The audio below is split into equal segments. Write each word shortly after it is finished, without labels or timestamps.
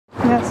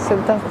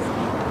it does.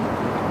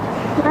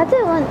 I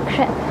don't want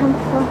crepe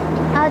hamper.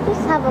 I'll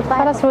just have a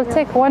bite. Plus, we'll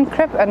take one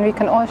crepe and we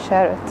can all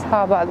share it.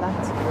 How about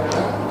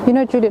that? You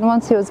know, Julian,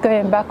 once he was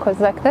going backwards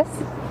like this.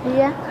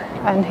 Yeah.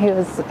 And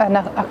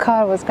a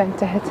car was going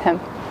to hit him.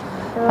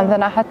 And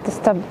then I had to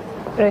stop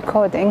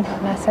recording.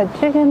 And I said,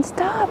 Julian,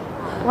 stop.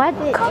 Why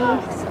did you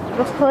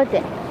record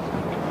it?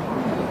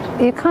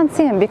 You can't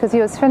see him because he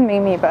was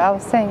filming me, but I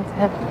was saying to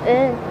him,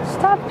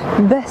 stop.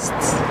 Best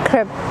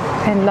crepe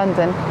in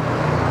London.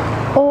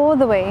 All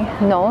the way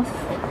north.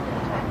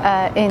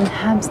 In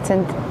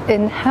Hampstead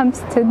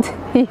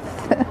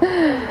Heath.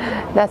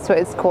 That's what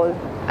it's called.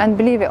 And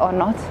believe it or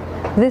not,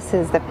 this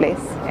is the place,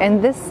 in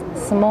this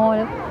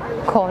small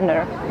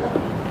corner.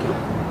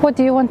 What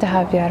do you want to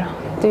have, Yara?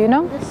 Do you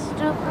know? The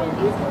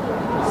strawberry.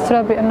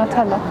 Strawberry and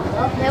Nutella.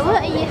 Now,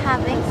 what are you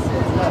having?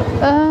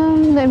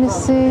 Let me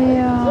see.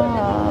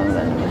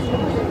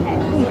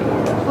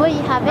 What are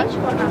you having?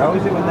 How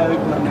is it when they're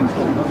opening?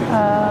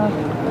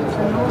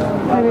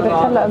 Maybe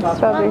Nutella and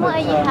strawberry. Mom, what are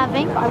you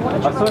having? I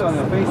saw it on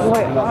your face.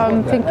 Wait,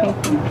 I'm thinking.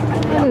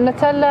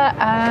 Nutella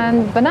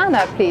and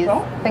banana, please.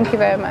 Thank you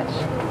very much.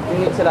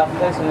 Nutella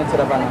first and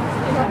Nutella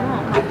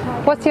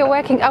banana. What's your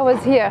working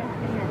hours here?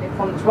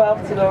 From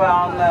 12 till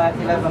around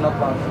 11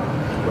 o'clock.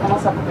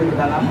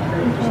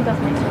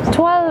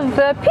 12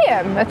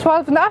 p.m.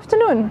 12 in the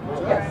afternoon?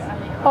 Yes.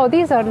 Oh,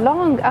 these are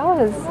long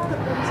hours.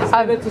 It's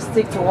better to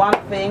stick to one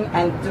thing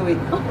and do it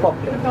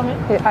properly.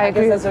 I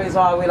agree. That's the reason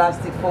why we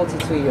lasted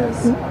 42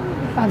 years.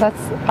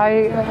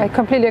 I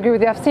completely agree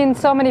with you. I've seen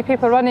so many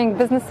people running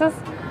businesses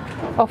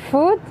of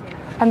food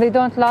and they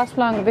don't last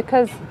long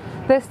because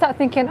they start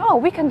thinking, oh,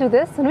 we can do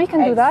this and we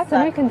can do that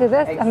and we can do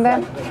this, and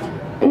then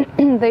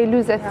they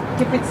lose it.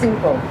 Keep it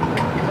simple.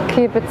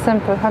 Keep it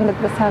simple,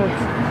 100%.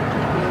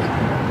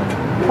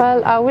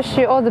 Well, I wish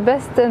you all the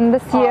best in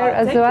this year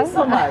as well.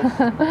 Thank you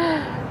so much.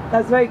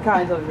 That's very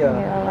kind of you. You're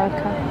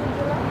welcome.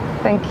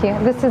 Thank you.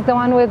 This is the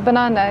one with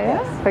banana,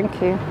 yes?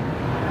 Thank you.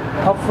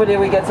 Hopefully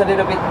we get a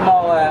little bit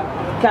more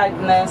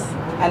kindness,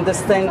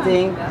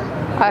 understanding,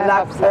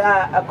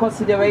 a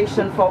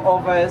consideration for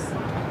others.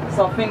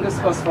 So fingers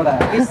crossed for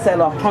that. We sell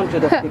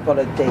 100 of people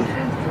a day.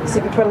 You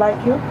see people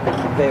like you?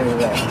 Very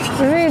rare.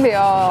 Really?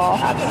 Oh.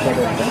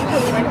 Absolutely.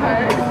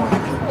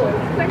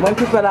 When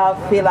people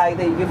feel like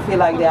you feel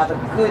like they have a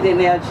good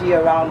energy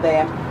around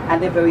them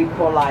and they're very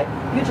polite,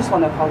 you just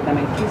want to hug them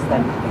and kiss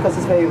them because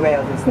it's very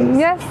rare these days.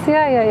 Yes,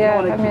 yeah. You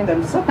want to keep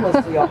them so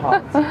close to your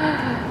heart,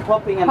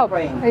 hoping and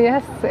praying.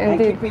 Yes,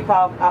 indeed.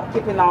 And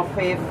keeping our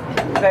faith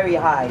very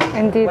high.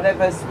 Indeed.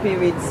 Whatever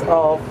spirits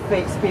of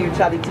faith,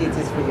 spirituality it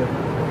is for you.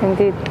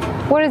 Indeed.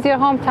 Where is your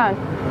hometown?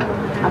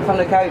 I'm from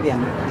the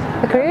Caribbean.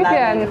 The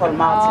Caribbean? Called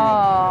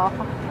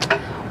Martinique. Oh.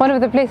 One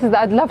of the places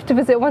that I'd love to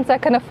visit once I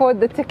can afford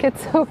the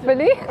tickets,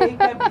 hopefully. It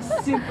can be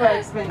super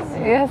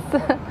expensive. Yes.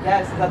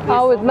 Yes,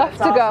 I would love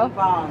to go.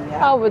 Pound,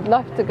 yeah. I would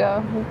love to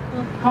go.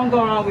 Can't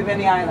go wrong with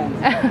any island.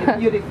 It's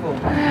beautiful.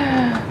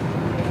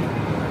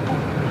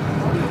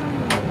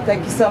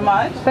 Thank you so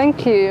much.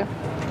 Thank you.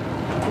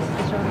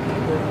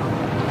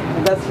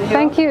 That's for you.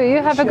 Thank you.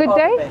 You have a good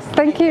day.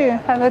 Thank you.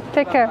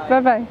 Take care.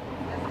 Bye-bye.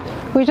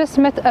 We just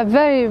met a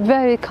very,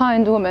 very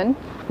kind woman.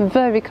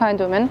 Very kind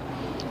woman.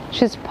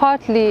 She's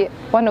partly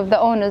one of the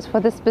owners for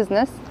this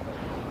business.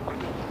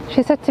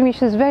 She said to me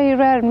she's very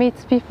rare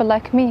meets people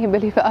like me,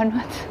 believe it or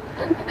not.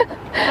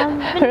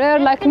 Rare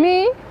like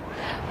me,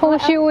 who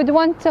she would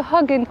want to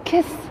hug and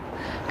kiss,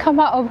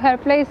 come out of her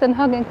place and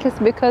hug and kiss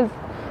because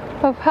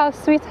of how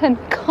sweet and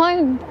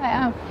kind I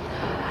am.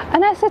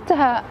 And I said to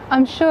her,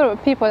 I'm sure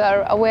people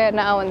are aware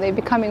now and they're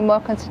becoming more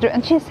considerate.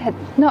 And she said,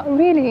 not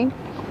really,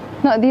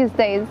 not these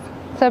days.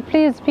 So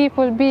please,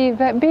 people, be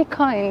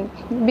kind,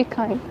 be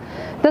kind.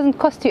 It doesn't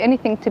cost you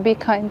anything to be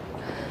kind.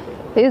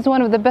 It is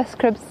one of the best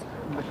crepes.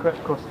 The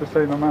crepe costs the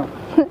same amount.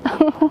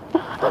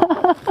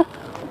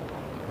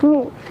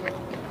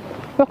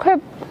 The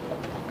crepe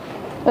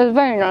is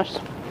very nice,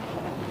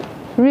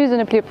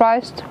 reasonably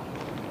priced.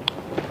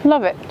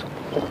 Love it.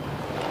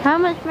 How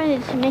much money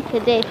did she make a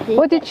day?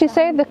 What did she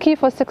say? The key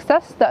for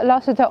success that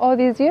lasted her all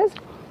these years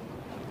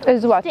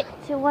is what? Stick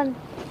to one.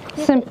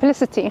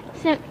 Simplicity.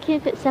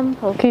 Keep it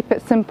simple. Keep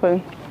it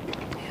simple.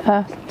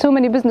 Too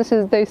many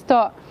businesses, they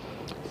start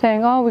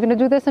saying, oh, we're going to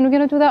do this and we're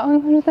going to do that and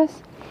we're going to do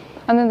this.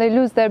 And then they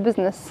lose their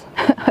business.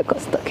 I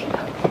got stuck here.